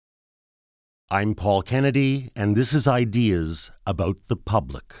I'm Paul Kennedy, and this is Ideas About the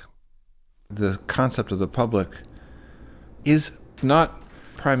Public. The concept of the public is not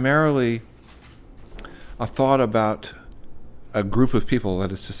primarily a thought about a group of people,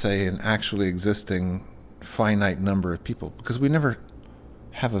 that is to say, an actually existing finite number of people, because we never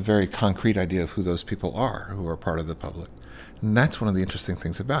have a very concrete idea of who those people are who are part of the public. And that's one of the interesting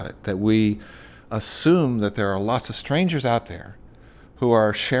things about it, that we assume that there are lots of strangers out there who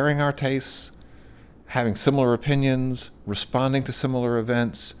are sharing our tastes, having similar opinions, responding to similar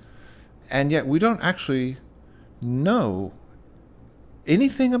events, and yet we don't actually know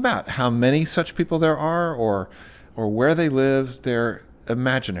anything about how many such people there are or where they live. They're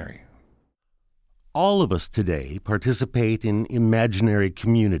imaginary. All of us today participate in imaginary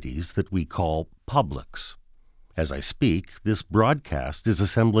communities that we call publics. As I speak, this broadcast is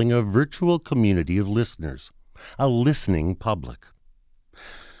assembling a virtual community of listeners, a listening public.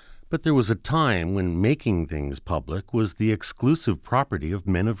 But there was a time when making things public was the exclusive property of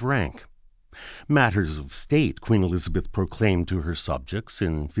men of rank. Matters of state, Queen Elizabeth proclaimed to her subjects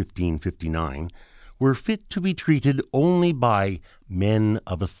in 1559, were fit to be treated only by men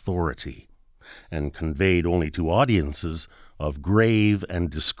of authority, and conveyed only to audiences of grave and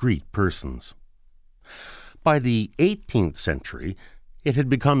discreet persons. By the 18th century, it had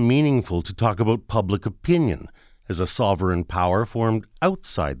become meaningful to talk about public opinion as a sovereign power formed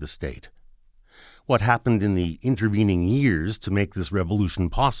outside the state. What happened in the intervening years to make this revolution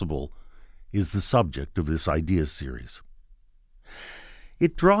possible is the subject of this Ideas series.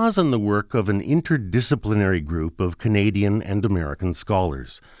 It draws on the work of an interdisciplinary group of Canadian and American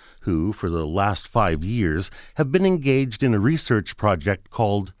scholars who, for the last 5 years, have been engaged in a research project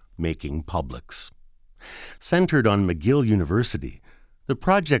called Making Publics. Centered on McGill University, the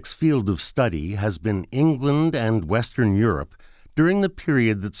project's field of study has been England and Western Europe during the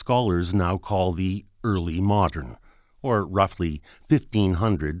period that scholars now call the Early Modern, or roughly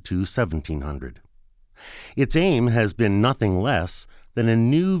 1500 to 1700. Its aim has been nothing less than a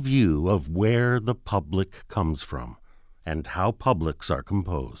new view of where the public comes from and how publics are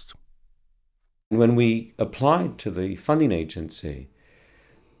composed. When we applied to the funding agency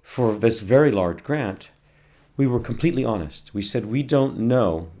for this very large grant, we were completely honest. We said, we don't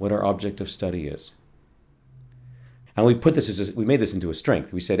know what our object of study is. And we made this into a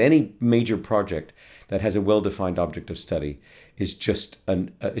strength. We said any major project that has a well-defined object of study is just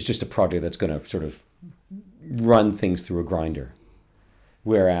a project that's going to sort of run things through a grinder.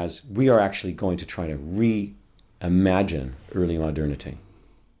 Whereas we are actually going to try to reimagine early modernity.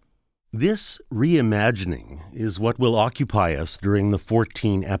 This reimagining is what will occupy us during the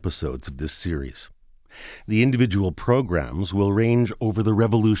 14 episodes of this series. The individual programs will range over the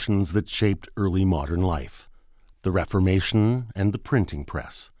revolutions that shaped early modern life, the Reformation and the printing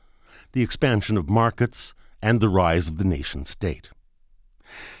press, the expansion of markets, and the rise of the nation-state,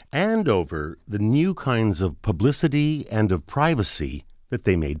 and over the new kinds of publicity and of privacy that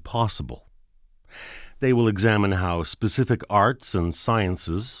they made possible. They will examine how specific arts and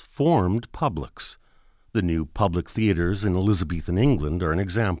sciences formed publics. The new public theaters in Elizabethan England are an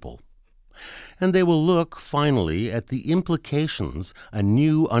example. And they will look, finally, at the implications a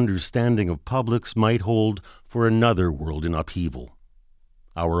new understanding of publics might hold for another world in upheaval,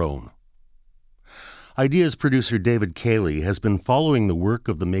 our own. Ideas producer David Cayley has been following the work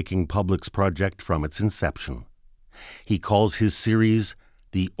of the Making Publics project from its inception. He calls his series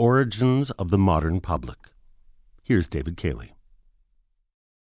The Origins of the Modern Public. Here's David Cayley.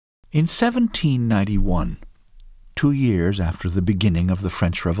 In 1791, 2 years after the beginning of the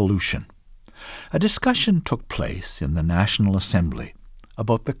French Revolution, a discussion took place in the National Assembly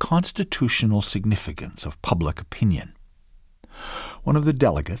about the constitutional significance of public opinion. One of the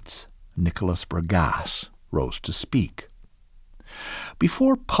delegates, Nicholas Bergasse, rose to speak.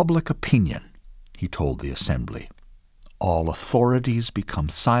 Before public opinion, he told the Assembly, all authorities become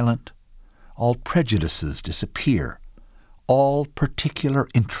silent, all prejudices disappear, all particular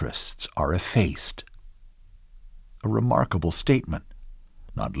interests are effaced. A remarkable statement,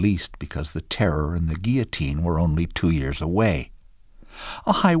 not least because the terror and the guillotine were only 2 years away.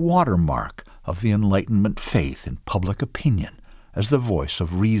 A high water mark of the Enlightenment faith in public opinion as the voice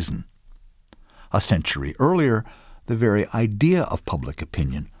of reason. A century earlier, the very idea of public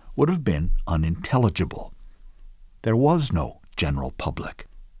opinion would have been unintelligible. There was no general public.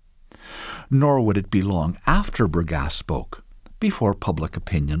 Nor would it be long after Bergasse spoke before public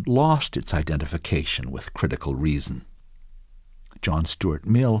opinion lost its identification with critical reason. John Stuart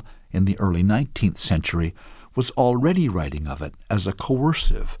Mill, in the early 19th century, was already writing of it as a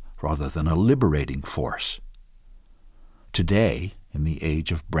coercive rather than a liberating force. Today, in the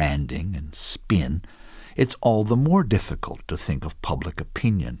age of branding and spin, it's all the more difficult to think of public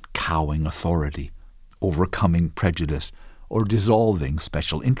opinion cowing authority, overcoming prejudice, or dissolving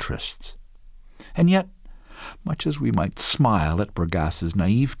special interests. And yet, much as we might smile at Bergasse's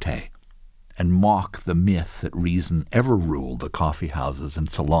naivete and mock the myth that reason ever ruled the coffee houses and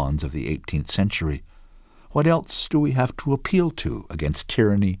salons of the 18th century, what else do we have to appeal to against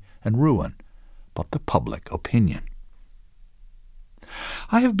tyranny and ruin but the public opinion?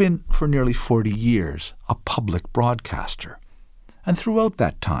 I have been for nearly 40 years a public broadcaster, and throughout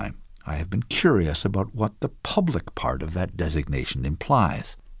that time I have been curious about what the public part of that designation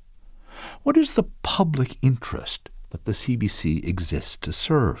implies. What is the public interest that the CBC exists to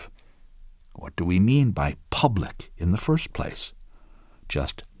serve? What do we mean by public in the first place?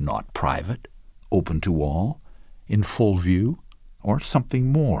 Just not private, open to all, in full view, or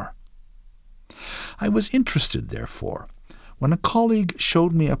something more? I was interested, therefore, when a colleague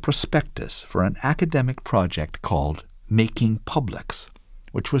showed me a prospectus for an academic project called Making Publics,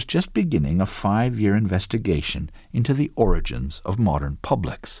 which was just beginning a 5-year investigation into the origins of modern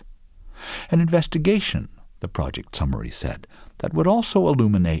publics. An investigation, the project summary said, that would also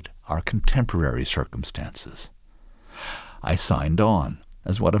illuminate our contemporary circumstances. I signed on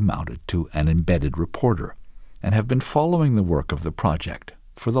as what amounted to an embedded reporter, and have been following the work of the project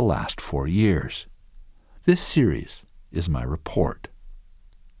for the last 4 years. This series is my report.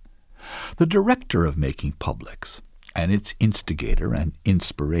 The director of Making Publics, and its instigator and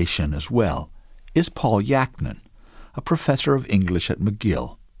inspiration as well, is Paul Yaknin, a professor of English at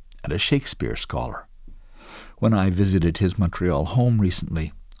McGill and a Shakespeare scholar. When I visited his Montreal home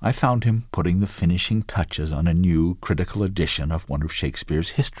recently, I found him putting the finishing touches on a new critical edition of one of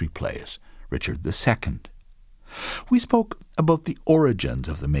Shakespeare's history plays, Richard II. We spoke about the origins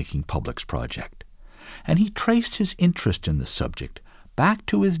of the Making Publics project, and he traced his interest in the subject back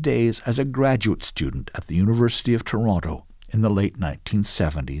to his days as a graduate student at the University of Toronto in the late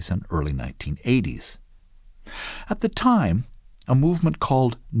 1970s and early 1980s. At the time, a movement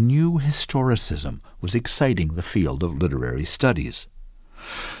called New Historicism was exciting the field of literary studies.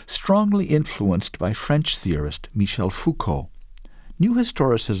 Strongly influenced by French theorist Michel Foucault, New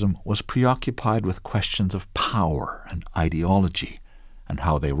Historicism was preoccupied with questions of power and ideology and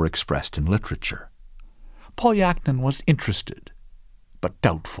how they were expressed in literature. Paul Yaknin was interested, but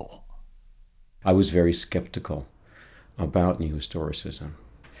doubtful. I was very skeptical about New Historicism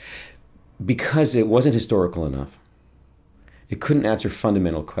because it wasn't historical enough. It couldn't answer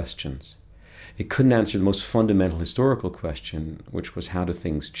fundamental questions. It couldn't answer the most fundamental historical question, which was how do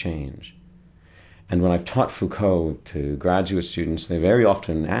things change? And when I've taught Foucault to graduate students, they very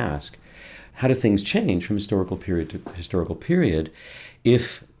often ask, how do things change from historical period to historical period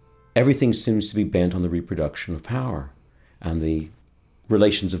if everything seems to be bent on the reproduction of power and the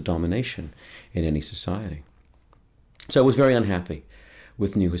relations of domination in any society? So I was very unhappy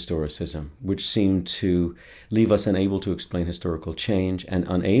with New Historicism, which seemed to leave us unable to explain historical change and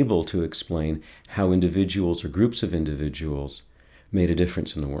unable to explain how individuals or groups of individuals made a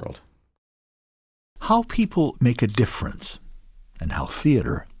difference in the world. How people make a difference, and how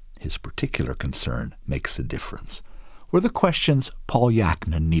theatre, his particular concern, makes a difference, were the questions Paul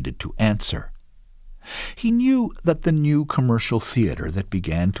Yaknin needed to answer. He knew that the new commercial theatre that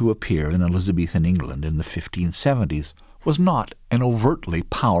began to appear in Elizabethan England in the 1570s was not an overtly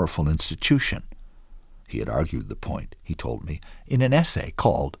powerful institution. He had argued the point, he told me, in an essay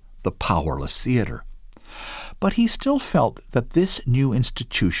called The Powerless Theatre. But he still felt that this new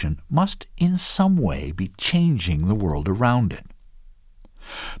institution must in some way be changing the world around it.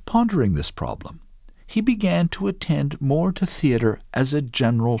 Pondering this problem, he began to attend more to theatre as a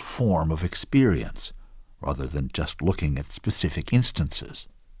general form of experience, rather than just looking at specific instances.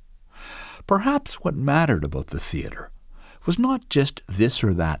 Perhaps what mattered about the theatre was not just this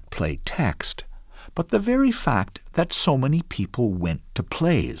or that play text, but the very fact that so many people went to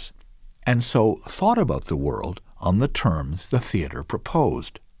plays, and so thought about the world on the terms the theatre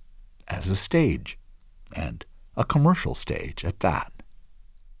proposed, as a stage, and a commercial stage at that.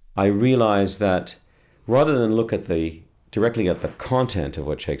 I realized that rather than look at directly at the content of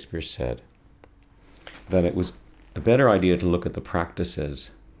what Shakespeare said, that it was a better idea to look at the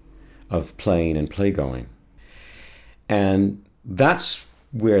practices of playing and playgoing. And that's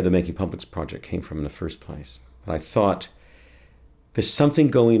where the Making Publics project came from in the first place. I thought, there's something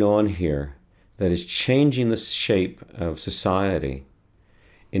going on here that is changing the shape of society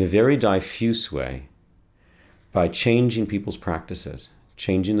in a very diffuse way by changing people's practices,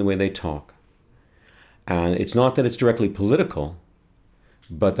 changing the way they talk. And it's not that it's directly political,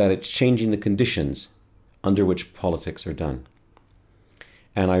 but that it's changing the conditions under which politics are done.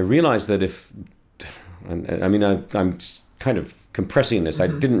 And I realized that I'm kind of compressing this. I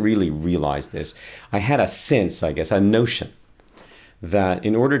didn't really realize this. I had a sense, I guess, a notion that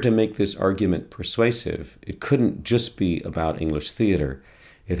in order to make this argument persuasive, it couldn't just be about English theater.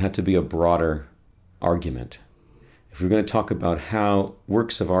 It had to be a broader argument. If we're going to talk about how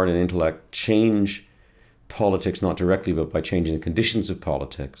works of art and intellect change politics, not directly, but by changing the conditions of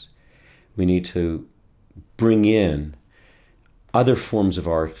politics, we need to bring in other forms of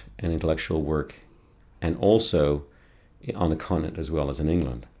art and intellectual work, and also on the continent as well as in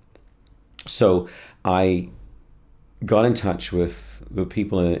England. So I got in touch with the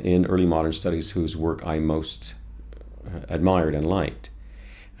people in early modern studies whose work I most admired and liked.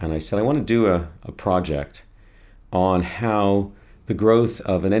 And I said, I want to do a project on how the growth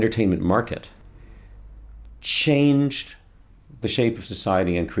of an entertainment market changed the shape of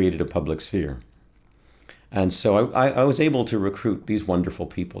society and created a public sphere. And so I was able to recruit these wonderful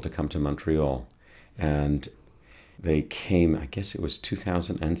people to come to Montreal. And they came, I guess it was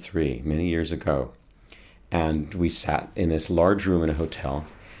 2003, many years ago. And we sat in this large room in a hotel.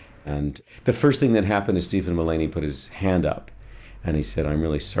 And the first thing that happened is Stephen Mullaney put his hand up. And he said, I'm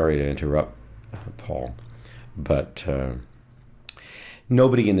really sorry to interrupt, Paul, but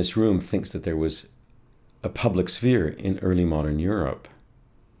nobody in this room thinks that there was a public sphere in early modern Europe.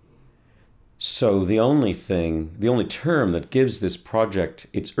 So the only term that gives this project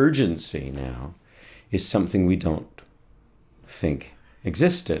its urgency now is something we don't think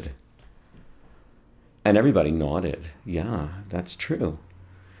existed. And everybody nodded. Yeah, that's true.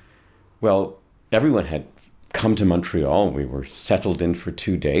 Well, everyone had come to Montreal. We were settled in for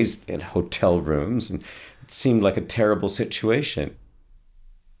 2 days in hotel rooms, and it seemed like a terrible situation.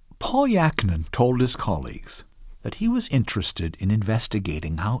 Paul Yaknin told his colleagues that he was interested in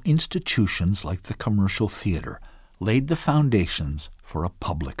investigating how institutions like the commercial theatre laid the foundations for a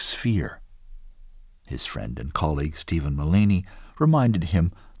public sphere. His friend and colleague Stephen Mullaney reminded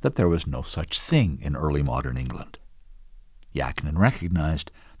him that there was no such thing in early modern England. Yaknin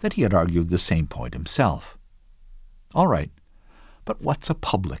recognized that he had argued the same point himself. All right, but what's a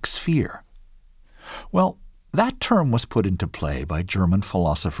public sphere? Well, that term was put into play by German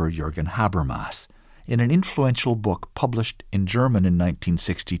philosopher Jürgen Habermas in an influential book published in German in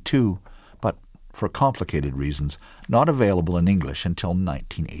 1962, but for complicated reasons not available in English until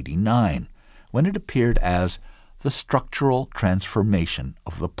 1989, when it appeared as The Structural Transformation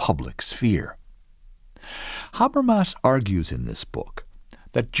of the Public Sphere. Habermas argues in this book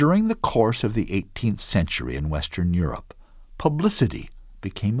that during the course of the 18th century in Western Europe, publicity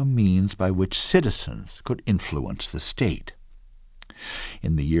became a means by which citizens could influence the state.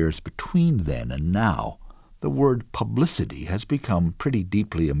 In the years between then and now, the word publicity has become pretty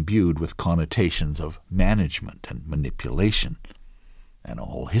deeply imbued with connotations of management and manipulation, and a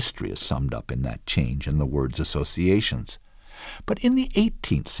whole history is summed up in that change in the word's associations. But in the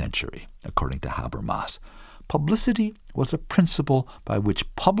 18th century, according to Habermas, publicity was a principle by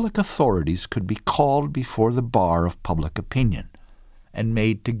which public authorities could be called before the bar of public opinion and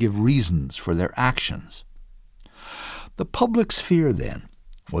made to give reasons for their actions. The public sphere, then,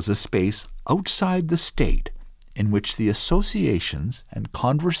 was a space outside the state in which the associations and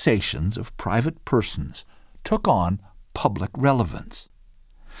conversations of private persons took on public relevance.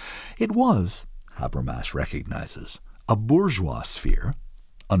 It was, Habermas recognizes, a bourgeois sphere,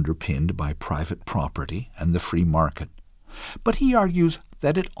 underpinned by private property and the free market, but he argues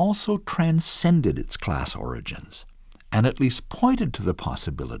that it also transcended its class origins, and at least pointed to the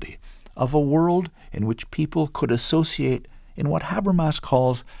possibility of a world in which people could associate in what Habermas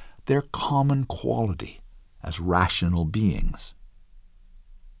calls their common quality as rational beings.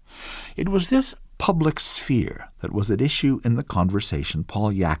 It was this public sphere that was at issue in the conversation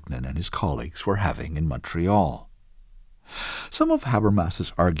Paul Yaknin and his colleagues were having in Montreal. Some of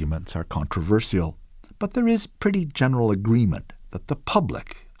Habermas's arguments are controversial, but there is pretty general agreement that the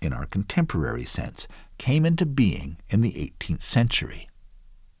public, in our contemporary sense, came into being in the 18th century.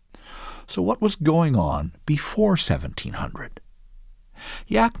 So what was going on before 1700?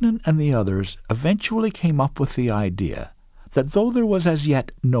 Yaknin and the others eventually came up with the idea that though there was as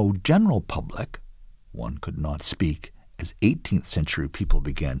yet no general public, one could not speak, as 18th century people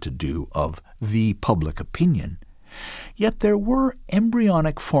began to do, of the public opinion, yet there were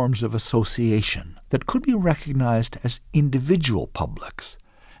embryonic forms of association that could be recognized as individual publics,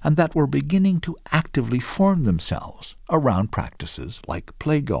 and that were beginning to actively form themselves around practices like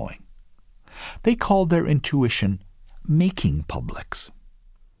playgoing. They called their intuition making publics.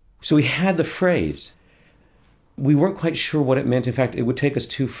 So we had the phrase. We weren't quite sure what it meant. In fact, it would take us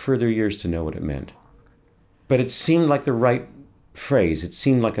 2 further years to know what it meant. But it seemed like the right phrase. It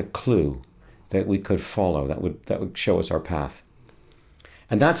seemed like a clue that we could follow, that would show us our path.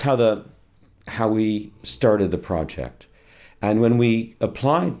 And that's how we started the project. And when we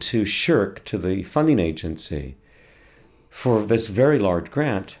applied to SSHRC, to the funding agency, for this very large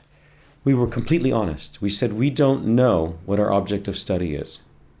grant, we were completely honest. We said, we don't know what our object of study is.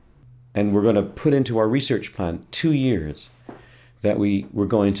 And we're going to put into our research plan 2 years that we were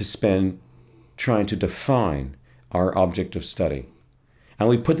going to spend trying to define our object of study. And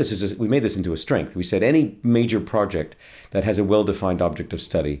we made this into a strength. We said any major project that has a well-defined object of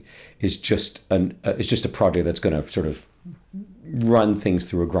study is just a project that's going to sort of run things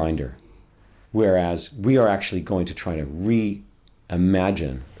through a grinder. Whereas we are actually going to try to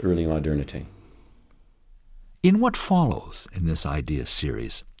reimagine early modernity. In what follows in this idea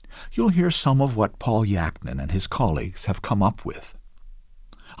series, you'll hear some of what Paul Yachnin and his colleagues have come up with.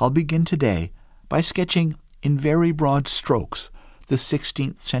 I'll begin today by sketching in very broad strokes the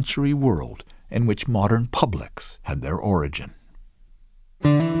 16th century world in which modern publics had their origin.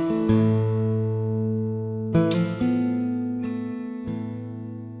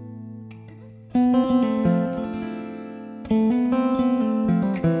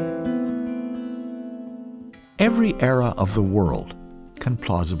 Every era of the world can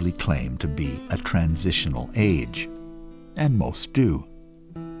plausibly claim to be a transitional age, and most do.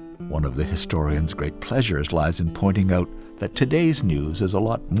 One of the historian's great pleasures lies in pointing out that today's news is a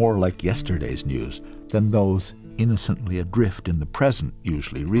lot more like yesterday's news than those innocently adrift in the present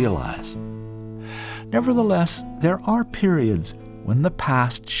usually realize. Nevertheless, there are periods when the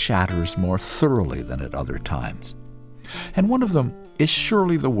past shatters more thoroughly than at other times. And one of them is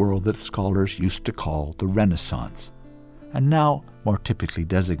surely the world that scholars used to call the Renaissance, and now more typically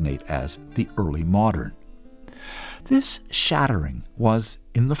designate as the early modern. This shattering was,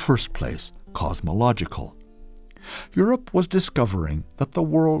 in the first place, cosmological. Europe was discovering that the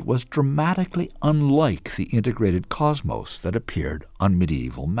world was dramatically unlike the integrated cosmos that appeared on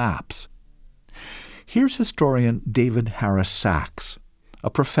medieval maps. Here's historian David Harris Sachs, a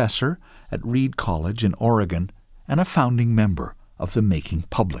professor at Reed College in Oregon and a founding member of the Making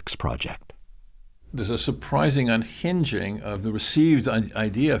Publics project. There's a surprising unhinging of the received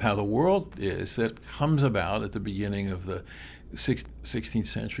idea of how the world is that comes about at the beginning of the 16th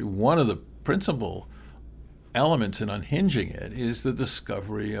century. One of the principal elements in unhinging it is the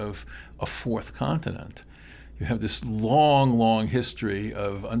discovery of a fourth continent. You have this long, long history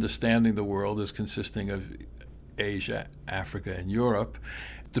of understanding the world as consisting of Asia, Africa, and Europe,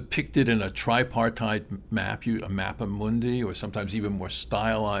 depicted in a tripartite map, a mappa mundi, or sometimes even more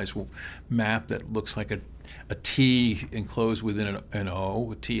stylized map that looks like a T enclosed within an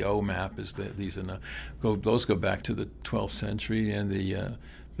O. A TO map is those go back to the 12th century, and the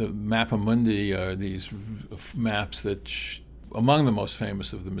mappa mundi are these maps that among the most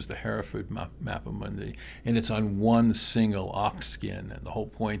famous of them is the Hereford Mappa Mundi, and it's on one single ox skin, and the whole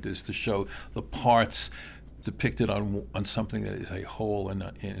point is to show the parts depicted on something that is a whole in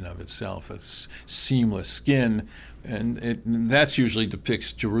and of itself, a seamless skin, and that usually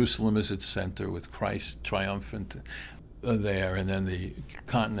depicts Jerusalem as its center with Christ triumphant there, and then the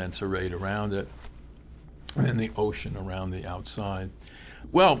continents arrayed around it, and then the ocean around the outside.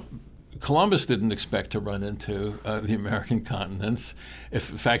 Well, Columbus didn't expect to run into the American continents. In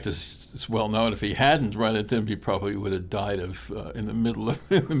fact, it's well known, if he hadn't run into them, he probably would have died in the middle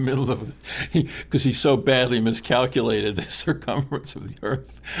of it, because he so badly miscalculated the circumference of the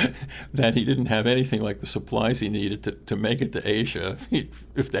Earth that he didn't have anything like the supplies he needed to make it to Asia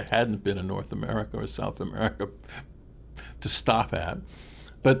if there hadn't been a North America or South America to stop at.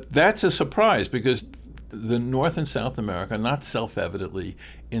 But that's a surprise, because the North and South America are not self-evidently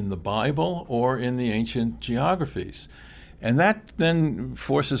in the Bible or in the ancient geographies. And that then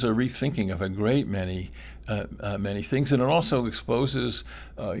forces a rethinking of a great many things, and it also exposes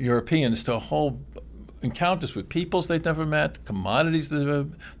Europeans to whole encounters with peoples they'd never met, commodities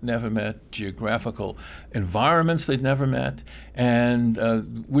they'd never met, geographical environments they'd never met, and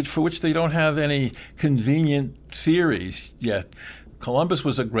for which they don't have any convenient theories yet. Columbus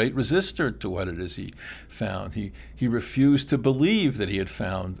was a great resistor to what it is he found. He refused to believe that he had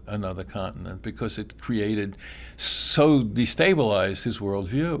found another continent because it so destabilized his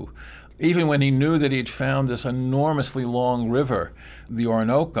worldview. Even when he knew that he'd found this enormously long river, the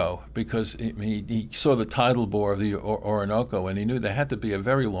Orinoco, because he saw the tidal bore of the Orinoco, and he knew there had to be a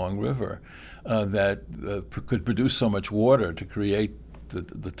very long river that could produce so much water to create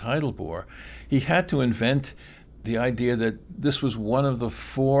the tidal bore. He had to invent the idea that this was one of the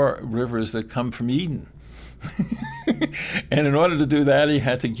 4 rivers that come from Eden, And in order to do that, he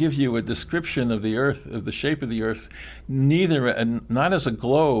had to give you a description of the Earth, of the shape of the Earth, not as a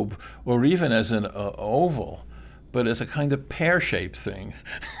globe or even as an oval, but as a kind of pear-shaped thing.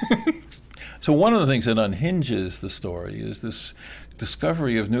 So one of the things that unhinges the story is this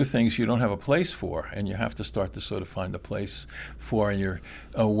discovery of new things you don't have a place for, and you have to start to sort of find a place for in your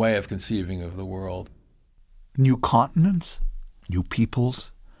way of conceiving of the world. New continents, new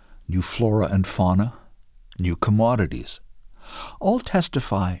peoples, new flora and fauna, new commodities, all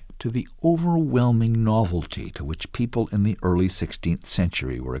testify to the overwhelming novelty to which people in the early 16th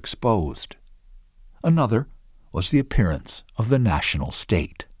century were exposed. Another was the appearance of the national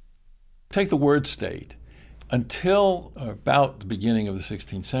state. Take the word state. Until about the beginning of the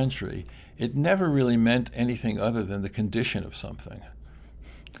 16th century, it never really meant anything other than the condition of something.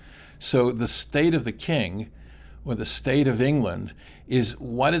 So the state of the king, or the state of England, is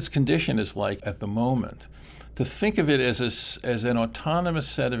what its condition is like at the moment. To think of it as an autonomous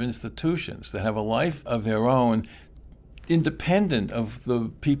set of institutions that have a life of their own, independent of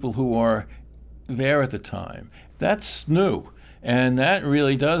the people who are there at the time, that's new. And that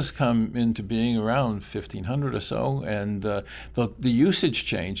really does come into being around 1500 or so, and the usage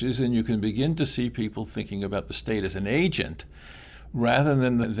changes, and you can begin to see people thinking about the state as an agent rather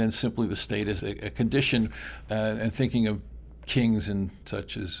than simply the state as a condition, and thinking of kings and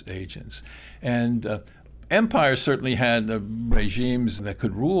such as agents. And empires certainly had regimes that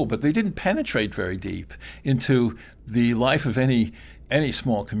could rule, but they didn't penetrate very deep into the life of any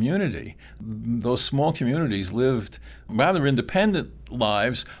small community. Those small communities lived rather independent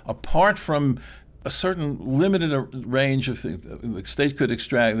lives apart from a certain limited range of things. The state could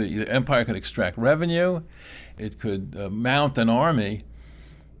extract, the empire could extract revenue, it could mount an army,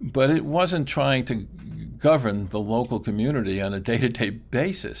 but it wasn't trying to govern the local community on a day-to-day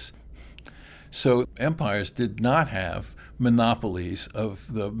basis. So empires did not have monopolies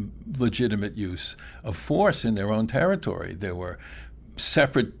of the legitimate use of force in their own territory. There were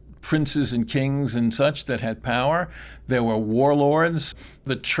separate princes and kings and such that had power. There were warlords.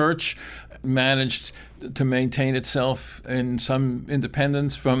 The church managed to maintain itself in some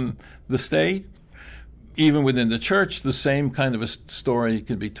independence from the state. Even within the church, the same kind of a story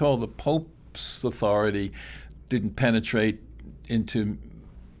can be told. The Pope's authority didn't penetrate into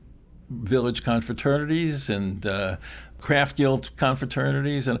village confraternities and craft guild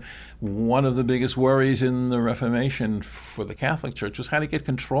confraternities. And one of the biggest worries in the Reformation for the Catholic Church was how to get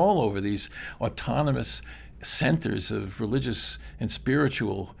control over these autonomous centers of religious and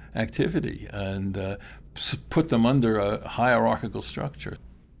spiritual activity and put them under a hierarchical structure.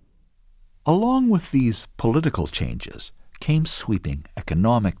 Along with these political changes came sweeping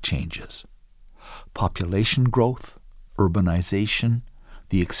economic changes. Population growth, urbanization,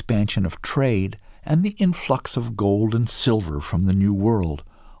 the expansion of trade, and the influx of gold and silver from the New World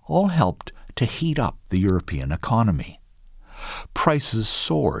all helped to heat up the European economy. Prices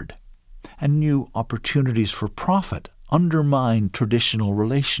soared, and new opportunities for profit undermined traditional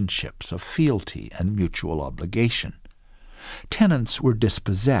relationships of fealty and mutual obligation. Tenants were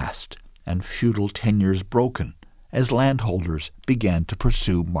dispossessed, and feudal tenures broken as landholders began to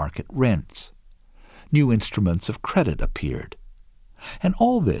pursue market rents. New instruments of credit appeared. And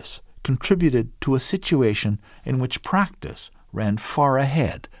all this contributed to a situation in which practice ran far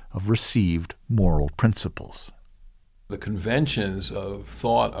ahead of received moral principles. The conventions of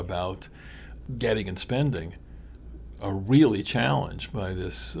thought about getting and spending are really challenged by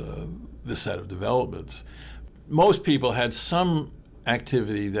this set of developments. Most people had some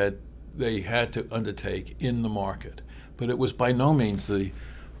activity that they had to undertake in the market, but it was by no means the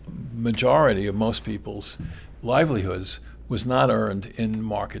majority of most people's livelihoods was not earned in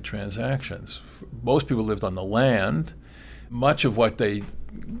market transactions. Most people lived on the land. Much of what they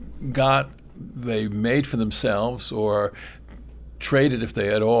got, they made for themselves or traded, if they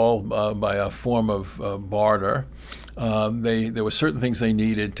at all, by a form of barter. There were certain things they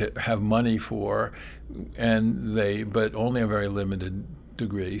needed to have money for, but only a very limited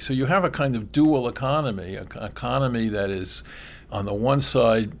degree. So you have a kind of dual economy, an economy that is, on the one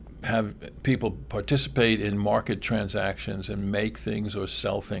side, have people participate in market transactions and make things or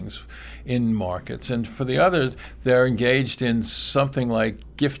sell things in markets. And for the other, they're engaged in something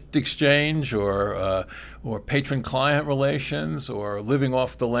like gift exchange or patron-client relations or living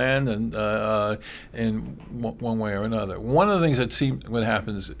off the land and in one way or another. One of the things that what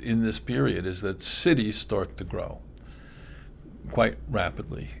happens in this period is that cities start to grow quite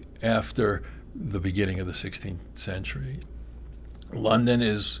rapidly after the beginning of the 16th century. London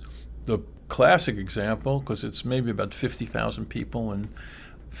is the classic example because it's maybe about 50,000 people in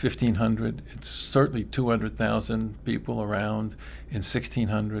 1,500. It's certainly 200,000 people around in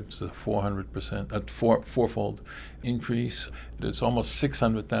 1,600. So 400%, fourfold increase. It's almost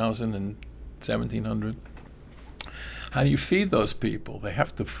 600,000 in 1,700. How do you feed those people?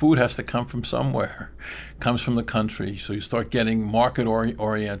 Food has to come from somewhere. It comes from the country. So you start getting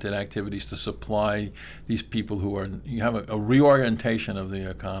market-oriented activities to supply these people you have a reorientation of the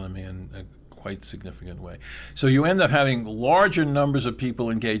economy in a quite significant way. So you end up having larger numbers of people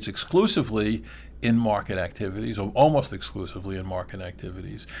engaged exclusively in market activities, or almost exclusively in market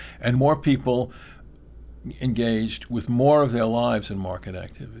activities, and more people engaged with more of their lives in market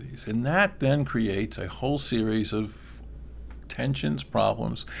activities. And that then creates a whole series of tensions,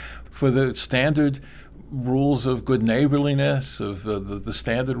 problems for the standard rules of good neighborliness, of the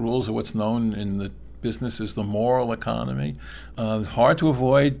standard rules of what's known in the business as the moral economy. It's hard to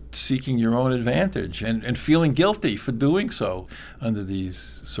avoid seeking your own advantage and feeling guilty for doing so under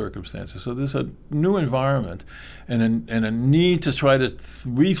these circumstances. So there's a new environment and a need to try to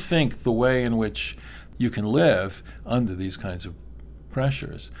rethink the way in which you can live under these kinds of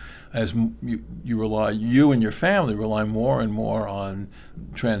pressures, as you and your family rely more and more on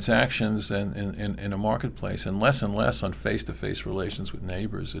transactions and in a marketplace, and less on face-to-face relations with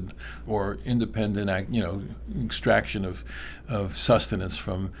neighbors or independent extraction of sustenance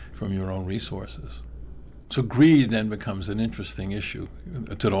from your own resources. So greed then becomes an interesting issue.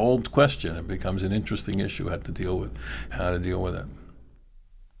 It's an old question. It becomes an interesting issue how to deal with it.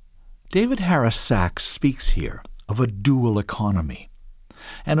 David Harris Sachs speaks here of a dual economy,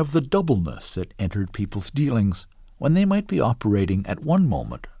 and of the doubleness that entered people's dealings when they might be operating at one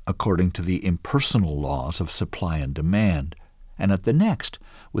moment according to the impersonal laws of supply and demand, and at the next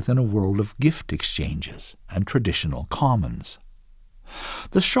within a world of gift exchanges and traditional commons.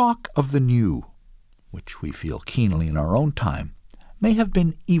 The shock of the new, which we feel keenly in our own time, may have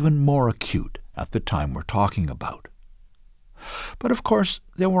been even more acute at the time we're talking about. But of course,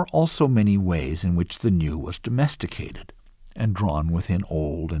 there were also many ways in which the new was domesticated and drawn within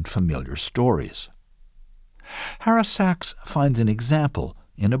old and familiar stories. Harris Sachs finds an example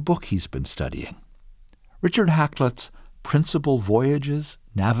in a book he's been studying, Richard Hakluyt's Principal Voyages,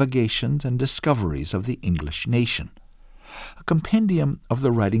 Navigations, and Discoveries of the English Nation, a compendium of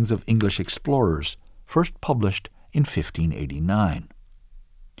the writings of English explorers, first published in 1589.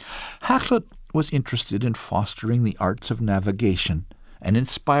 Hakluyt was interested in fostering the arts of navigation and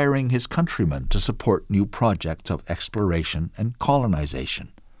inspiring his countrymen to support new projects of exploration and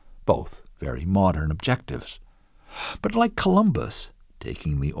colonization, both very modern objectives. But like Columbus,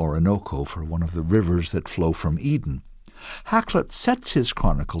 taking the Orinoco for one of the rivers that flow from Eden, Hakluyt sets his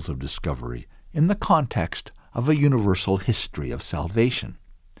chronicles of discovery in the context of a universal history of salvation.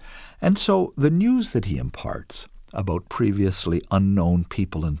 And so the news that he imparts about previously unknown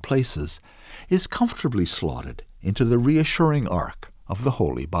people and places is comfortably slotted into the reassuring arc of the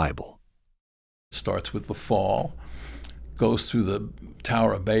Holy Bible. It starts with the fall, goes through the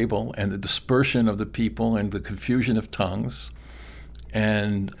Tower of Babel and the dispersion of the people and the confusion of tongues,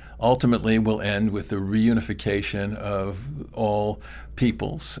 and ultimately will end with the reunification of all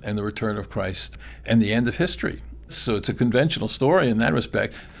peoples and the return of Christ and the end of history. So it's a conventional story in that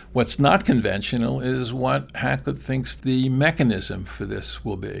respect. What's not conventional is what Hakluyt thinks the mechanism for this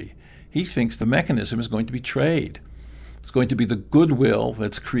will be. He thinks the mechanism is going to be trade. It's going to be the goodwill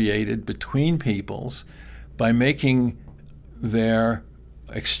that's created between peoples by making their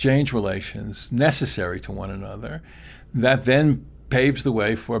exchange relations necessary to one another. That then paves the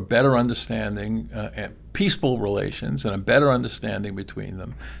way for a better understanding, peaceful relations, and a better understanding between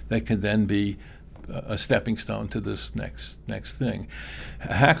them that can then be a stepping stone to this next thing.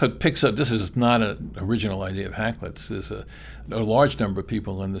 Hakluyt picks up, this is not an original idea of Hakluyt's, there's a large number of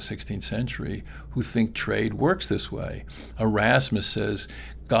people in the 16th century who think trade works this way. Erasmus says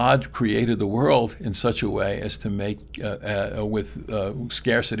God created the world in such a way as to make, with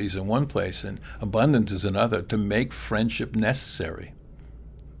scarcities in one place and abundance is another, to make friendship necessary.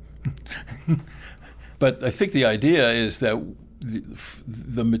 But I think the idea is that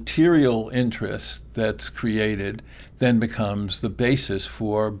the material interest that's created then becomes the basis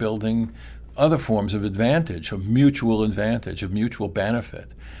for building other forms of advantage, of mutual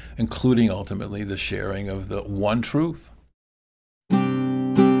benefit, including ultimately the sharing of the one truth.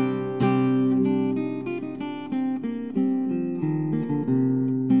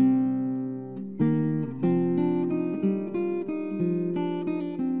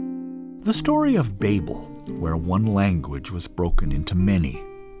 The story of Babel, where one language was broken into many,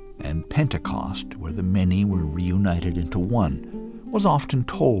 and Pentecost, where the many were reunited into one, was often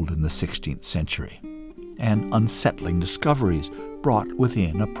told in the 16th century. and unsettling discoveries brought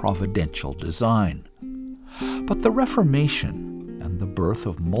within a providential design. But the Reformation and the birth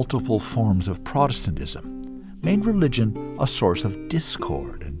of multiple forms of Protestantism made religion a source of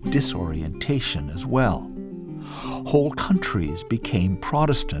discord and disorientation as well. Whole countries became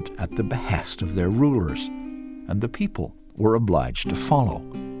Protestant at the behest of their rulers, and the people were obliged to follow,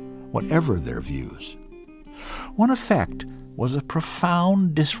 whatever their views. One effect was a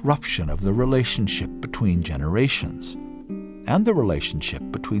profound disruption of the relationship between generations and the relationship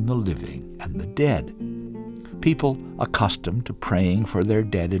between the living and the dead. People accustomed to praying for their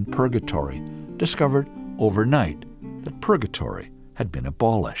dead in purgatory discovered overnight that purgatory had been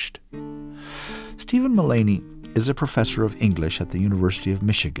abolished. Stephen Mullaney is a professor of English at the University of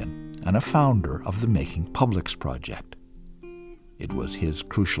Michigan and a founder of the Making Publics Project. It was his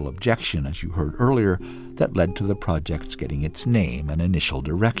crucial objection, as you heard earlier, that led to the project's getting its name and initial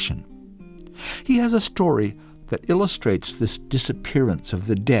direction. He has a story that illustrates this disappearance of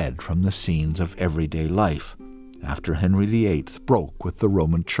the dead from the scenes of everyday life after Henry VIII broke with the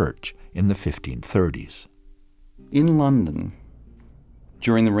Roman Church in the 1530s. In London,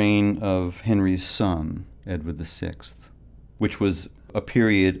 during the reign of Henry's son, Edward VI, which was a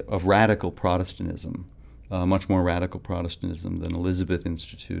period of radical Protestantism, much more radical Protestantism than Elizabeth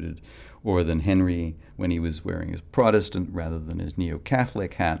instituted, or than Henry, when he was wearing his Protestant rather than his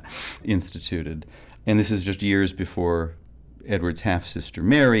neo-Catholic hat, instituted. And this is just years before Edward's half-sister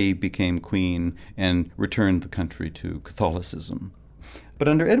Mary became queen and returned the country to Catholicism. But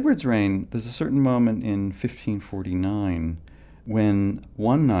under Edward's reign, there's a certain moment in 1549 when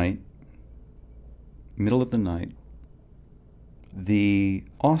one night, middle of the night, the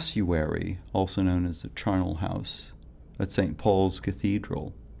ossuary, also known as the charnel house at St. Paul's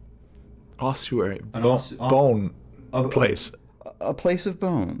Cathedral. Ossuary, bone place. A place of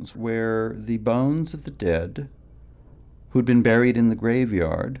bones where the bones of the dead who'd been buried in the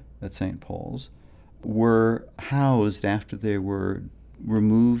graveyard at St. Paul's were housed after they were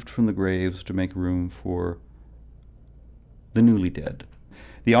removed from the graves to make room for the newly dead.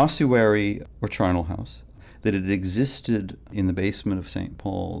 The ossuary, or charnel house, that had existed in the basement of St.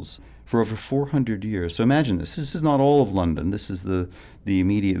 Paul's for over 400 years. So imagine this. This is not all of London. This is the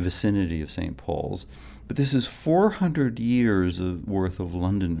immediate vicinity of St. Paul's. But this is 400 years worth of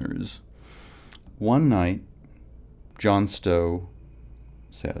Londoners. One night, John Stowe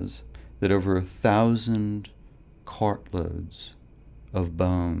says that over 1,000 cartloads of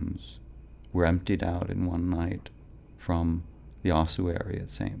bones were emptied out in one night from the ossuary at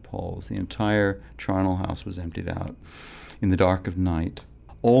St. Paul's. The entire charnel house was emptied out in the dark of night.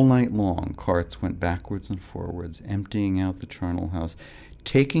 All night long, carts went backwards and forwards, emptying out the charnel house,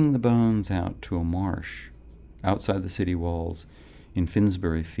 taking the bones out to a marsh outside the city walls in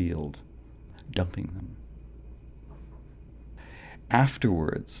Finsbury Field, dumping them.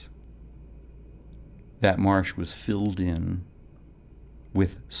 Afterwards, that marsh was filled in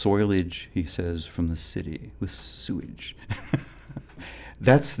with soilage, he says, from the city, with sewage.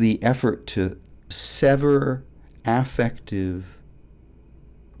 That's the effort to sever affective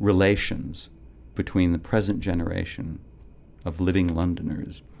relations between the present generation of living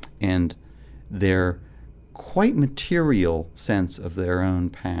Londoners and their quite material sense of their own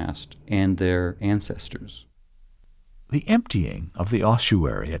past and their ancestors. The emptying of the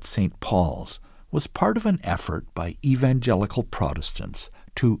ossuary at St. Paul's was part of an effort by evangelical Protestants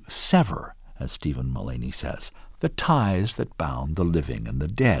to sever, as Stephen Mullaney says, the ties that bound the living and the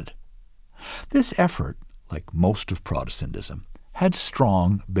dead. This effort, like most of Protestantism, had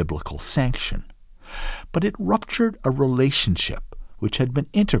strong biblical sanction, but it ruptured a relationship which had been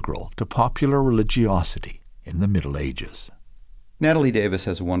integral to popular religiosity in the Middle Ages. Natalie Davis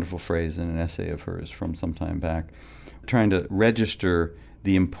has a wonderful phrase in an essay of hers from some time back, trying to register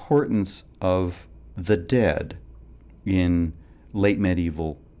the importance of the dead in late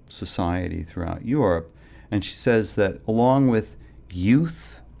medieval society throughout Europe. And she says that along with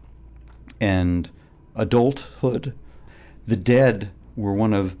youth and adulthood, the dead were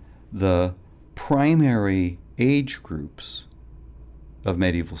one of the primary age groups of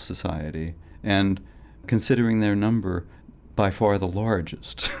medieval society, and considering their number, by far the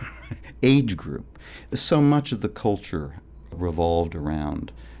largest age group. So much of the culture revolved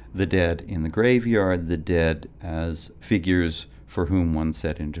around the dead in the graveyard, the dead as figures for whom one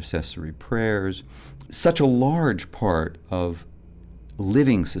said intercessory prayers. Such a large part of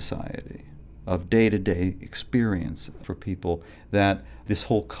living society, of day-to-day experience for people, that this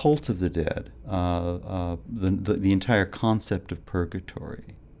whole cult of the dead, the entire concept of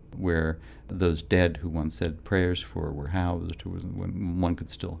purgatory, where those dead who one said prayers for were housed, when one could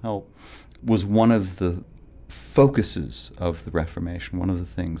still help, was one of the focuses of the Reformation, one of the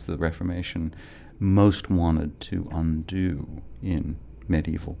things the Reformation most wanted to undo in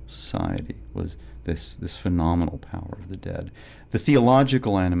medieval society, was this phenomenal power of the dead. The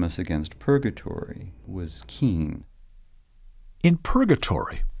theological animus against purgatory was keen. In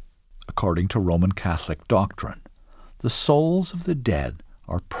purgatory, according to Roman Catholic doctrine, the souls of the dead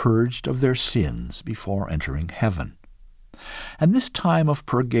are purged of their sins before entering heaven. And this time of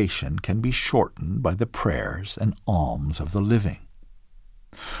purgation can be shortened by the prayers and alms of the living.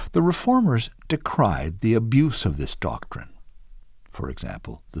 The Reformers decried the abuse of this doctrine. For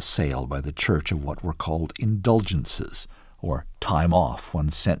example, the sale by the Church of what were called indulgences, or time off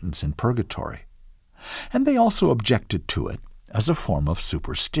one's sentence in purgatory. And they also objected to it as a form of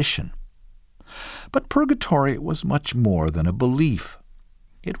superstition. But purgatory was much more than a belief.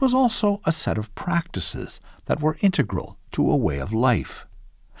 It was also a set of practices that were integral to a way of life.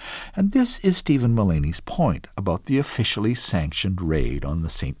 And this is Stephen Mullaney's point about the officially sanctioned raid on the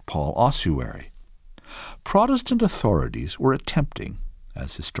St. Paul ossuary. Protestant authorities were attempting,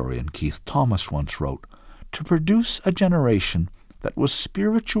 as historian Keith Thomas once wrote, to produce a generation that was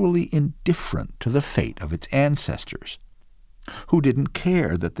spiritually indifferent to the fate of its ancestors, who didn't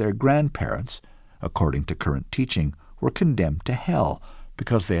care that their grandparents, according to current teaching, were condemned to hell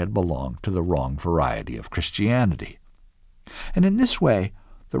because they had belonged to the wrong variety of Christianity. And in this way,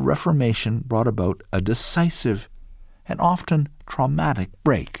 the Reformation brought about a decisive and often traumatic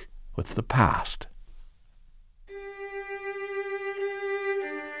break with the past.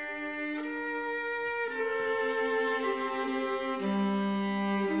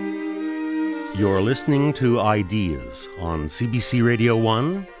 You're listening to Ideas on CBC Radio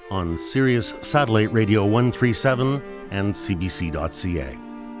 1, on Sirius Satellite Radio 137, and cbc.ca.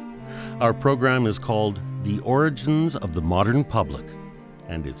 Our program is called The Origins of the Modern Public,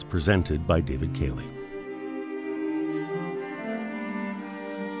 and it's presented by David Cayley.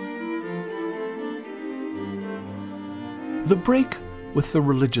 The break with the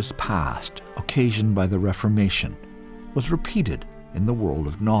religious past occasioned by the Reformation was repeated in the world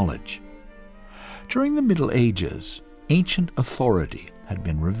of knowledge. During the Middle Ages, ancient authority had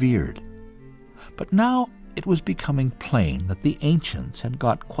been revered. But now it was becoming plain that the ancients had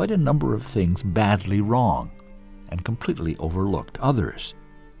got quite a number of things badly wrong and completely overlooked others.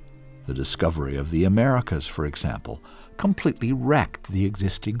 The discovery of the Americas, for example, completely wrecked the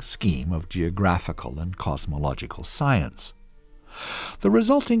existing scheme of geographical and cosmological science. The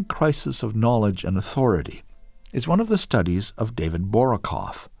resulting crisis of knowledge and authority is one of the studies of David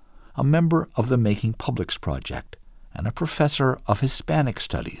Borokoff, a member of the Making Publics Project and a professor of Hispanic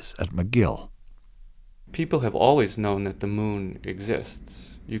Studies at McGill. People have always known that the moon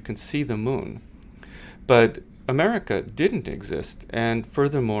exists. You can see the moon. But America didn't exist, and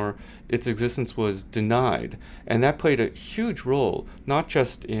furthermore, its existence was denied. And that played a huge role, not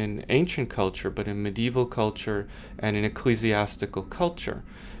just in ancient culture, but in medieval culture and in ecclesiastical culture.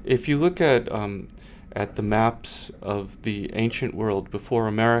 If you look at the maps of the ancient world before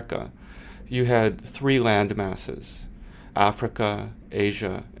America, you had three land masses: Africa,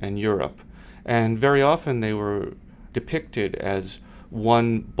 Asia, and Europe. And very often they were depicted as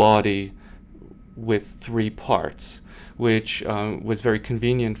one body with three parts, which was very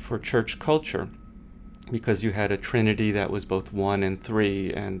convenient for church culture, because you had a trinity that was both one and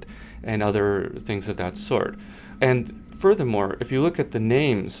three, and other things of that sort. And furthermore, if you look at the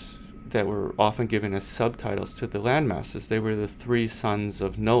names that were often given as subtitles to the landmasses, they were the three sons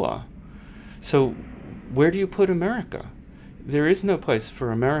of Noah. So where do you put America? There is no place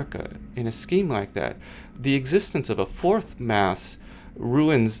for America in a scheme like that. The existence of a fourth mass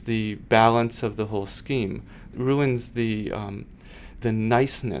ruins the balance of the whole scheme, ruins the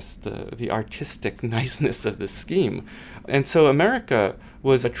niceness, the artistic niceness of the scheme. And so America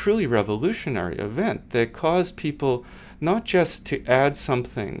was a truly revolutionary event that caused people not just to add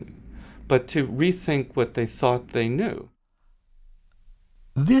something, but to rethink what they thought they knew.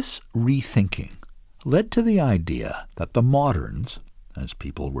 This rethinking led to the idea that the moderns, as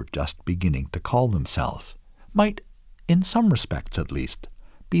people were just beginning to call themselves, might, in some respects at least,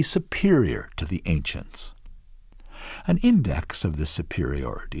 be superior to the ancients. An index of this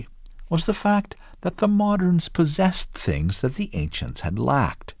superiority was the fact that the moderns possessed things that the ancients had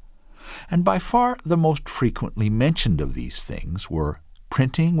lacked, and by far the most frequently mentioned of these things were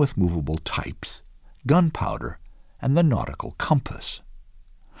printing with movable types, gunpowder, and the nautical compass.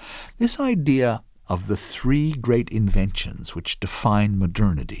 This idea of the three great inventions which define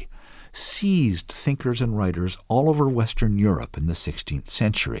modernity seized thinkers and writers all over Western Europe in the 16th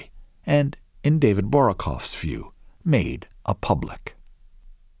century, and, in David Borokoff's view, made a public.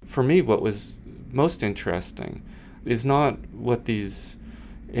 For me, what was most interesting is not what these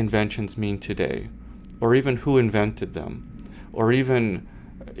inventions mean today, or even who invented them, or even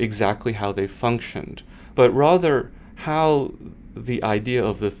exactly how they functioned, but rather how the idea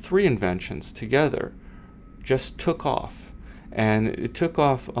of the three inventions together just took off. And it took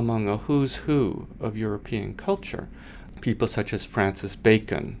off among a who's who of European culture. People such as Francis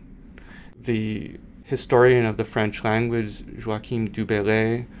Bacon, the historian of the French language, Joachim du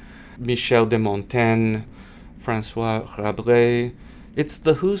Bellay, Michel de Montaigne, François Rabelais. It's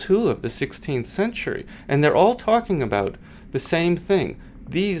the who's who of the 16th century. And they're all talking about the same thing.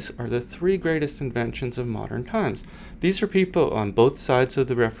 These are the three greatest inventions of modern times. These are people on both sides of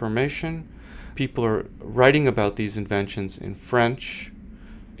the Reformation. People are writing about these inventions in French,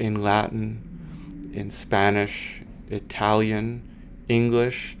 in Latin, in Spanish, Italian,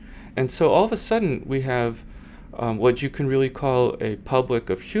 English. And so all of a sudden we have what you can really call a public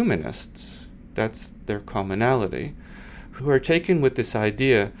of humanists, that's their commonality, who are taken with this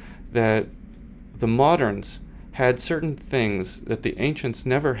idea that the moderns had certain things that the ancients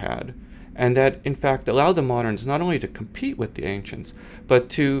never had, and that in fact allowed the moderns not only to compete with the ancients, but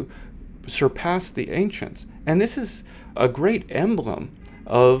to surpass the ancients. And this is a great emblem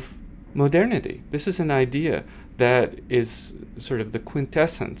of modernity. This is an idea that is sort of the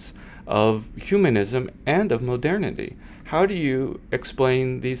quintessence of humanism and of modernity. How do you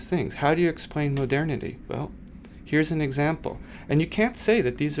explain these things? How do you explain modernity? Well, here's an example. And you can't say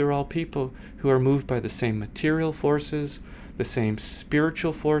that these are all people who are moved by the same material forces, the same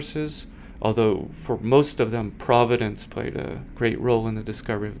spiritual forces, although for most of them providence played a great role in the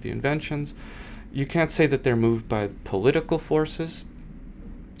discovery of the inventions. You can't say that they're moved by political forces.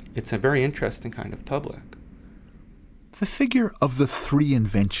 It's a very interesting kind of public. The figure of the three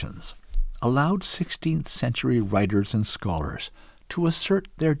inventions allowed 16th century writers and scholars to assert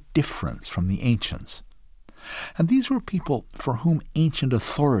their difference from the ancients. And these were people for whom ancient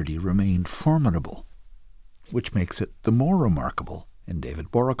authority remained formidable, which makes it the more remarkable, in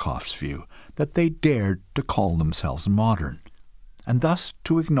David Borokoff's view, that they dared to call themselves modern, and thus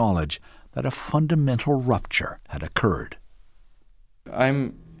to acknowledge that a fundamental rupture had occurred.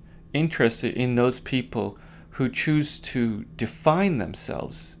 I'm interested in those people who choose to define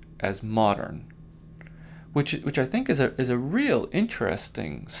themselves as modern, which I think is a real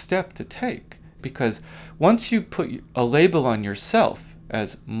interesting step to take, because once you put a label on yourself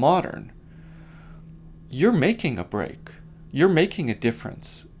as modern, you're making a break. You're making a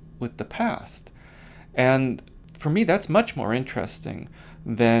difference with the past. And for me, that's much more interesting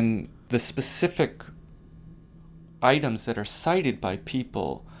than the specific items that are cited by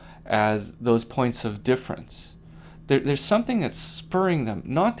people as those points of difference. There's something that's spurring them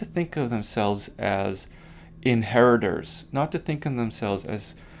not to think of themselves as inheritors, not to think of themselves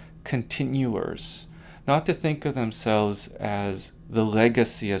as continuers, not to think of themselves as the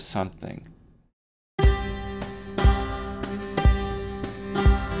legacy of something.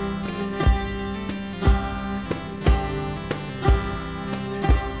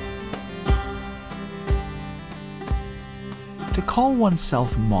 To call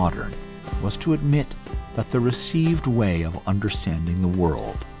oneself modern was to admit that the received way of understanding the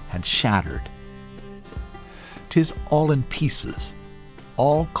world had shattered. "'Tis all in pieces,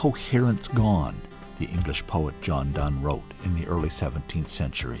 all coherence gone," the English poet John Donne wrote in the early 17th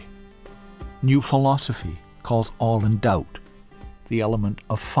century. New philosophy calls all in doubt. The element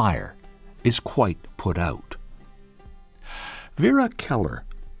of fire is quite put out. Vera Keller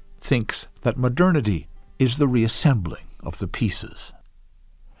thinks that modernity is the reassembling of the pieces.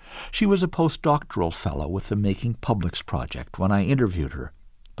 She was a postdoctoral fellow with the Making Publics Project when I interviewed her,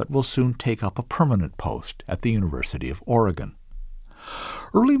 but will soon take up a permanent post at the University of Oregon.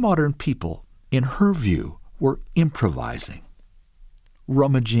 Early modern people, in her view, were improvising,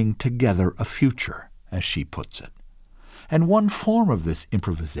 rummaging together a future, as she puts it. And one form of this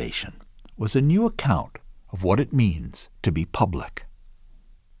improvisation was a new account of what it means to be public.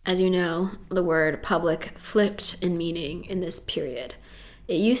 As you know, the word public flipped in meaning in this period.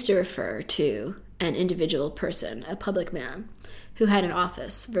 It used to refer to an individual person, a public man, who had an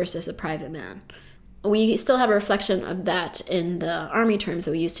office versus a private man. We still have a reflection of that in the Army terms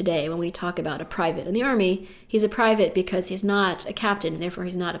that we use today. When we talk about a private in the Army, he's a private because he's not a captain, and therefore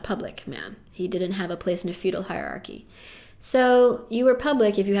he's not a public man. He didn't have a place in a feudal hierarchy. So you were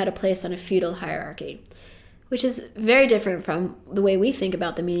public if you had a place on a feudal hierarchy. which is very different from the way we think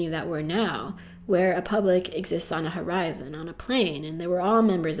about the meaning of that word now, where a public exists on a horizon, on a plane, and they were all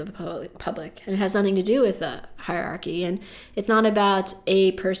members of the public, and it has nothing to do with the hierarchy, and it's not about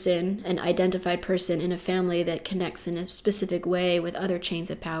a person, an identified person in a family that connects in a specific way with other chains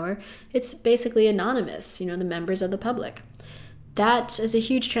of power. It's basically anonymous, the members of the public. That is a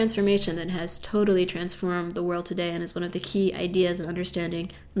huge transformation that has totally transformed the world today and is one of the key ideas in understanding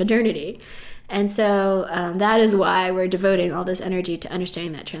modernity. And so that is why we're devoting all this energy to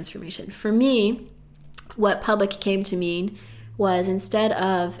understanding that transformation. For me, what public came to mean was, instead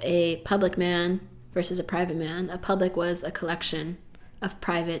of a public man versus a private man, a public was a collection of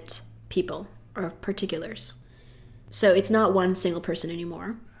private people or particulars. So it's not one single person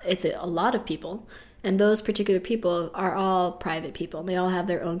anymore. It's a lot of people. And those particular people are all private people. They all have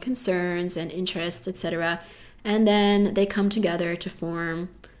their own concerns and interests, etc. And then they come together to form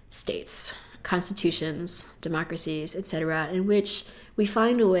states, constitutions, democracies, etc., in which we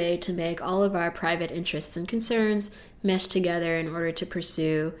find a way to make all of our private interests and concerns mesh together in order to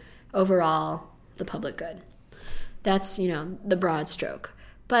pursue overall the public good. That's, the broad stroke.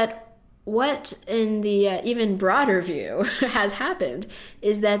 But what, in the even broader view, has happened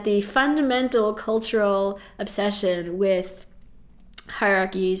is that the fundamental cultural obsession with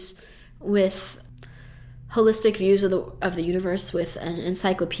hierarchies, with holistic views of the universe, with an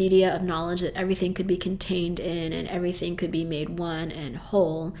encyclopedia of knowledge that everything could be contained in and everything could be made one and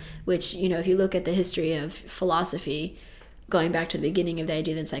whole, which, if you look at the history of philosophy, going back to the beginning of the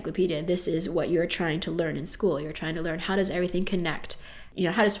idea of the encyclopedia, this is what you're trying to learn in school. You're trying to learn, how does everything connect?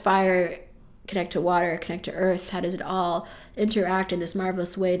 How does fire connect to water, connect to earth? How does it all interact in this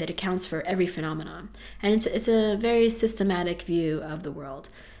marvelous way that accounts for every phenomenon? And it's a very systematic view of the world.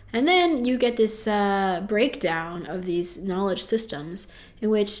 And then you get this breakdown of these knowledge systems in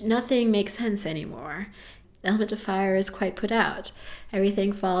which nothing makes sense anymore. The element of fire is quite put out.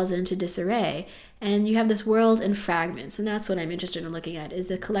 Everything falls into disarray. And you have this world in fragments. And that's what I'm interested in looking at, is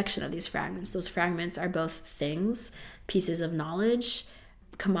the collection of these fragments. Those fragments are both things, pieces of knowledge,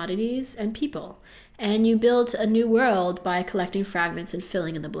 commodities, and people. And you build a new world by collecting fragments and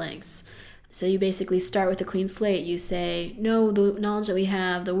filling in the blanks. So you basically start with a clean slate. You say, no, the knowledge that we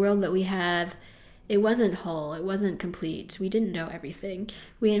have, the world that we have, it wasn't whole, it wasn't complete. We didn't know everything.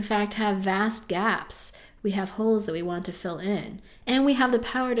 We, in fact, have vast gaps. We have holes that we want to fill in. And we have the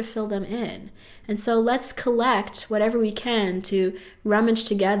power to fill them in. And so let's collect whatever we can to rummage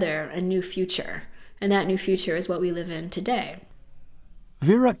together a new future. And that new future is what we live in today.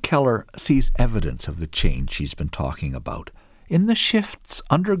 Vera Keller sees evidence of the change she's been talking about in the shifts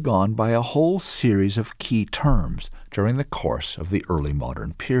undergone by a whole series of key terms during the course of the early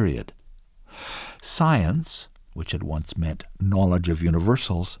modern period. Science, which had once meant knowledge of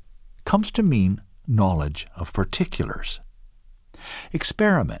universals, comes to mean knowledge of particulars.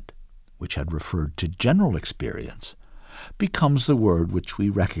 Experiment, which had referred to general experience, becomes the word which we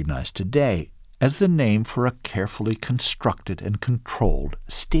recognize today as the name for a carefully constructed and controlled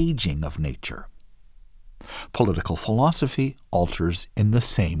staging of nature. Political philosophy alters in the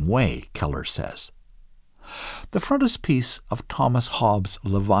same way, Keller says. The frontispiece of Thomas Hobbes'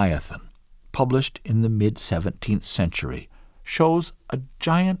 Leviathan, published in the mid-17th century, shows a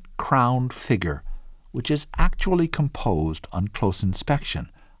giant crowned figure which is actually composed on close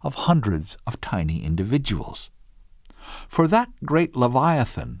inspection of hundreds of tiny individuals. For that great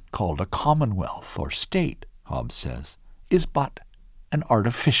Leviathan, called a commonwealth or state, Hobbes says, is but an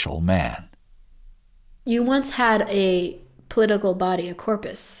artificial man. You once had a political body, a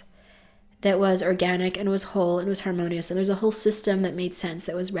corpus, that was organic and was whole and was harmonious, and there was a whole system that made sense,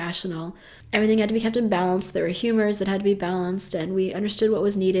 that was rational. Everything had to be kept in balance. There were humors that had to be balanced, and we understood what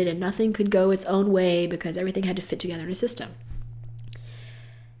was needed, and nothing could go its own way because everything had to fit together in a system.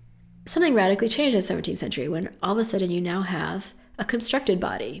 Something radically changed in the 17th century when all of a sudden you now have a constructed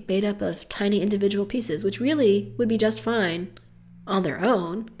body made up of tiny individual pieces, which really would be just fine on their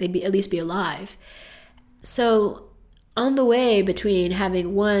own. They'd at least be alive. So on the way between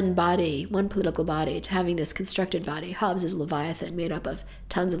having one body, one political body, to having this constructed body, Hobbes is Leviathan made up of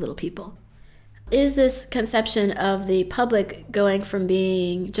tons of little people, is this conception of the public going from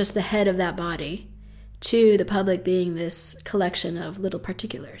being just the head of that body to the public being this collection of little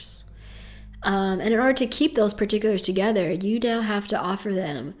particulars. And in order to keep those particulars together, you now have to offer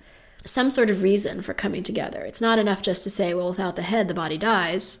them some sort of reason for coming together. It's not enough just to say, well, without the head, the body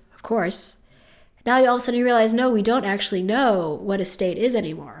dies, of course. Now all of a sudden you realize, no, we don't actually know what a state is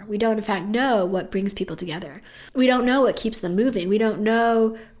anymore. We don't, in fact, know what brings people together. We don't know what keeps them moving. We don't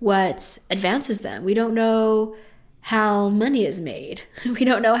know what advances them. We don't know how money is made. We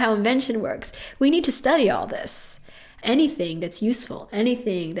don't know how invention works. We need to study all this. Anything that's useful,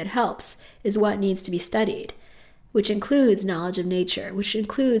 anything that helps is what needs to be studied, which includes knowledge of nature, which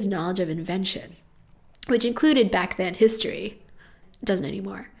includes knowledge of invention, which included back then history. It doesn't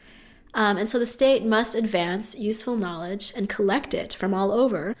anymore. And so the state must advance useful knowledge and collect it from all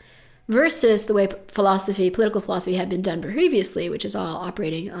over, versus the way political philosophy had been done previously, which is all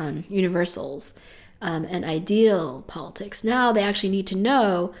operating on universals and ideal politics. Now they actually need to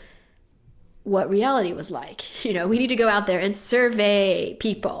know what reality was like. We need to go out there and survey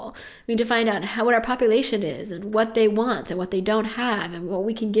people. We need to find out what our population is and what they want and what they don't have and what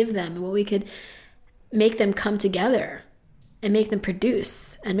we can give them and what we could make them come together and make them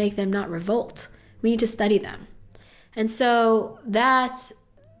produce and make them not revolt. We need to study them. And so that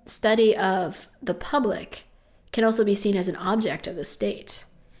study of the public can also be seen as an object of the state.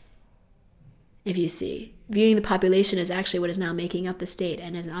 If you see, viewing the population as actually what is now making up the state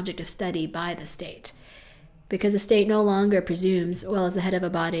and as an object of study by the state. Because the state no longer presumes, well, as the head of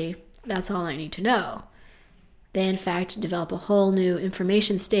a body, that's all I need to know. They, in fact, develop a whole new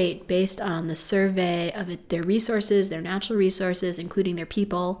information state based on the survey of their resources, their natural resources, including their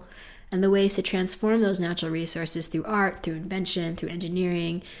people, and the ways to transform those natural resources through art, through invention, through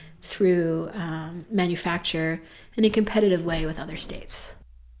engineering, through manufacture, in a competitive way with other states.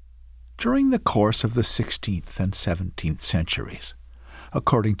 During the course of the 16th and 17th centuries,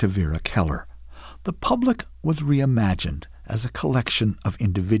 according to Vera Keller, the public was reimagined as a collection of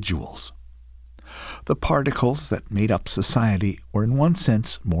individuals. The particles that made up society were in one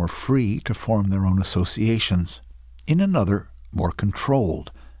sense more free to form their own associations, in another more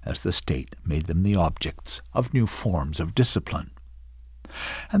controlled, as the state made them the objects of new forms of discipline.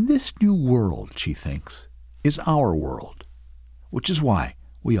 And this new world, she thinks, is our world, which is why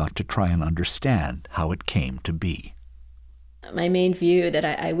we ought to try and understand how it came to be. My main view that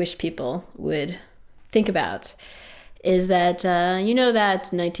I wish people would think about is that, that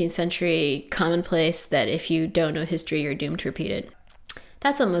 19th century commonplace that if you don't know history, you're doomed to repeat it.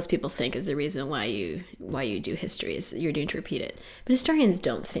 That's what most people think is the reason why you do history, is you're doomed to repeat it. But historians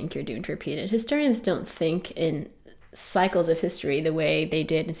don't think you're doomed to repeat it. Historians don't think in cycles of history the way they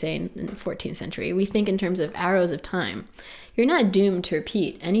did, say, in the 14th century. We think in terms of arrows of time. You're not doomed to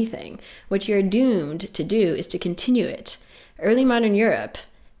repeat anything. What you're doomed to do is to continue it. Early modern Europe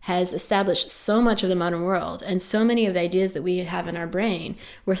has established so much of the modern world, and so many of the ideas that we have in our brain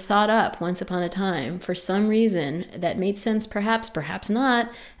were thought up once upon a time for some reason that made sense, perhaps not,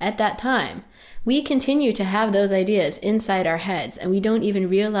 at that time. We continue to have those ideas inside our heads, and we don't even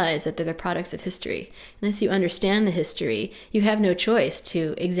realize that they're the products of history. Unless you understand the history, you have no choice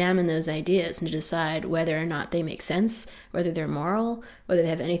to examine those ideas and to decide whether or not they make sense, whether they're moral, whether they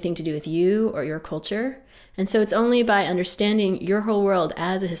have anything to do with you or your culture. And so it's only by understanding your whole world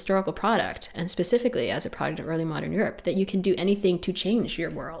as a historical product, and specifically as a product of early modern Europe, that you can do anything to change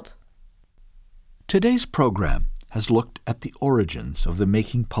your world. Today's program has looked at the origins of the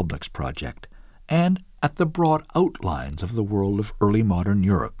Making Publics project and at the broad outlines of the world of early modern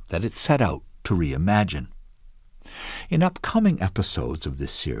Europe that it set out to reimagine. In upcoming episodes of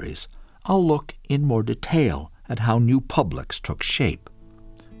this series, I'll look in more detail at how new publics took shape,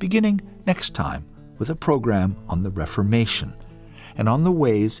 beginning next time with a program on the Reformation and on the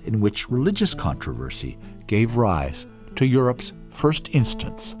ways in which religious controversy gave rise to Europe's first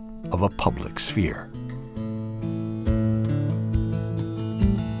instance of a public sphere.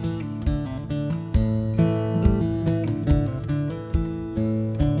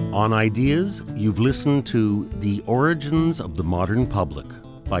 On Ideas, you've listened to The Origins of the Modern Public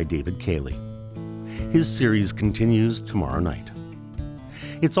by David Cayley. His series continues tomorrow night.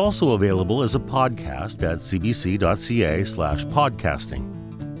 It's also available as a podcast at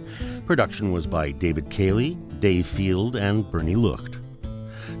cbc.ca/podcasting. Production was by David Cayley, Dave Field, and Bernie Lucht.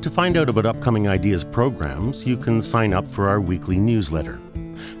 To find out about upcoming Ideas programs, you can sign up for our weekly newsletter.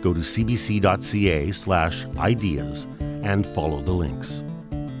 Go to cbc.ca/ideas and follow the links.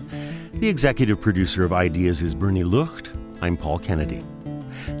 The executive producer of Ideas is Bernie Lucht. I'm Paul Kennedy.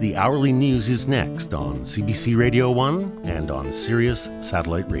 The Hourly News is next on CBC Radio 1 and on Sirius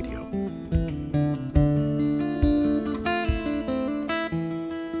Satellite Radio.